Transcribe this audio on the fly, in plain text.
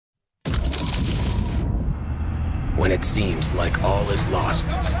When it seems like all is lost.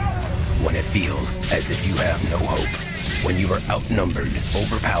 When it feels as if you have no hope. When you are outnumbered,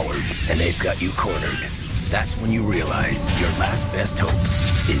 overpowered, and they've got you cornered. That's when you realize your last best hope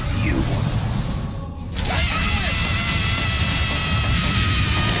is you.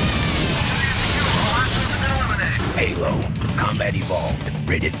 Halo. Combat Evolved.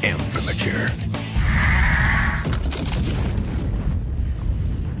 Rated M for mature.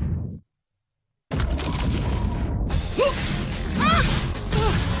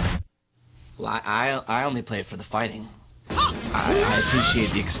 Well, I only play it for the fighting. I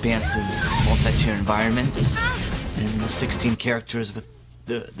appreciate the expansive multi-tier environments and the 16 characters with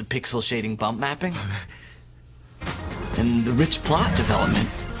the pixel shading bump mapping. And the rich plot development.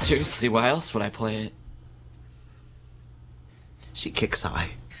 Seriously, why else would I play it? She kicks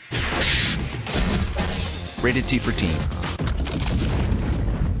high. Rated T for teen.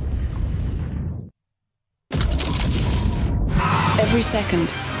 Every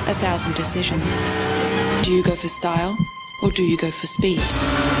second, 1,000 decisions. Do you go for style, or do you go for speed?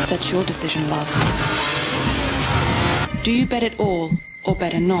 That's your decision, love. Do you bet it all, or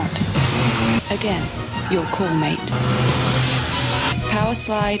better not? Again, your call, mate. Power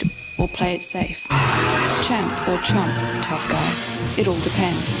slide, or play it safe? Champ or chump, tough guy? It all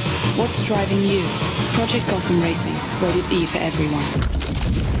depends. What's driving you? Project Gotham Racing, rated E for everyone.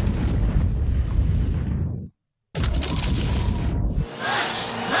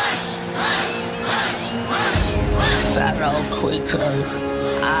 Fellow creatures,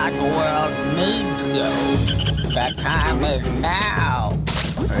 Oddworld needs you. The time is now.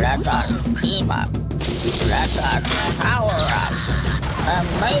 Let us team up. Let us power up. And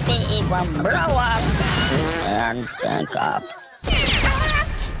maybe even blow up. And stink up. To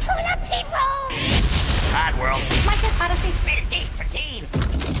the people! Oddworld. Munch Oddysee. Rated D for teen.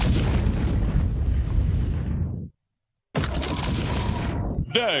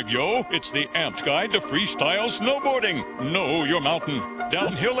 Dag, yo, it's the Amped Guide to Freestyle Snowboarding. Know your mountain.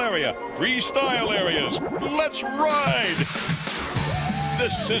 Downhill area. Freestyle areas. Let's ride!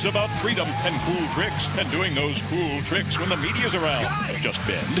 This is about freedom and cool tricks, and doing those cool tricks when the media's around. Just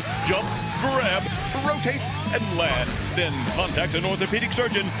bend, jump, grab, rotate, and land. Then contact an orthopedic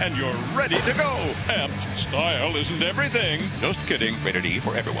surgeon, and you're ready to go. Amped style isn't everything. Just kidding. Rated E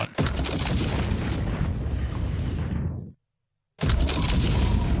for everyone.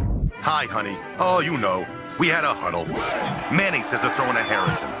 Hi, honey. Oh, you know, we had a huddle. Manning says they're throwing a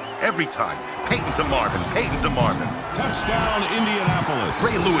Harrison. Every time. Peyton to Marvin, Peyton to Marvin. Touchdown, Indianapolis.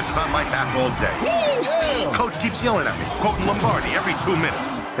 Ray Lewis is on my back all day. Coach keeps yelling at me, quoting Lombardi every 2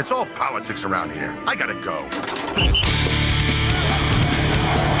 minutes. It's all politics around here. I gotta go.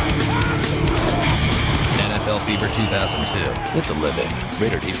 NFL Fever 2002. It's a living.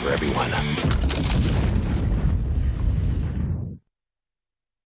 Rated E for everyone.